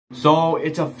So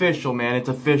it's official, man. It's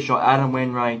official. Adam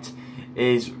Wainwright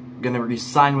is going to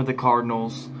resign with the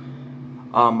Cardinals.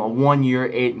 A 1-year,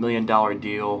 $8 million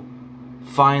deal.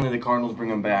 Finally, the Cardinals bring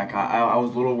him back. I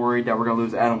was a little worried that we're going to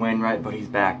lose Adam Wainwright, but he's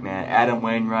back, man. Adam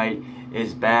Wainwright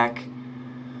is back.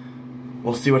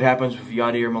 We'll see what happens with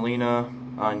Yadier Molina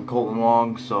and Colton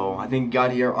Long. So I think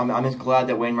Yadier, I'm just glad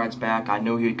that Wainwright's back. I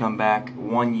knew he'd come back.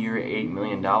 1 year, $8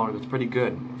 million. It's pretty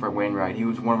good for Wainwright. He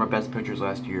was one of our best pitchers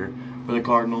last year for the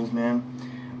Cardinals, man.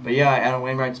 But yeah, Adam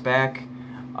Wainwright's back.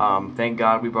 Thank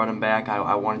God we brought him back.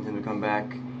 I wanted him to come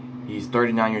back. He's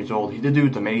 39 years old. The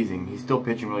dude's amazing. He's still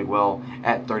pitching really well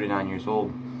at 39 years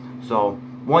old. So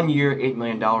 1 year, $8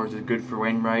 million is good for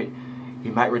Wainwright. He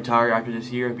might retire after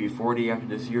this year. He'll be 40 after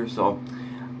this year. So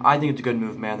I think it's a good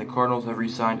move, man. The Cardinals have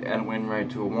re-signed Adam Wainwright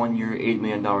to a 1 year, $8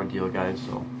 million deal, guys.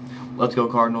 So let's go,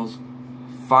 Cardinals.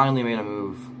 Finally made a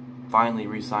move. Finally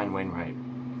re-signed Wainwright.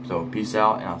 So peace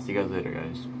out, and I'll see you guys later,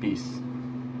 guys. Peace.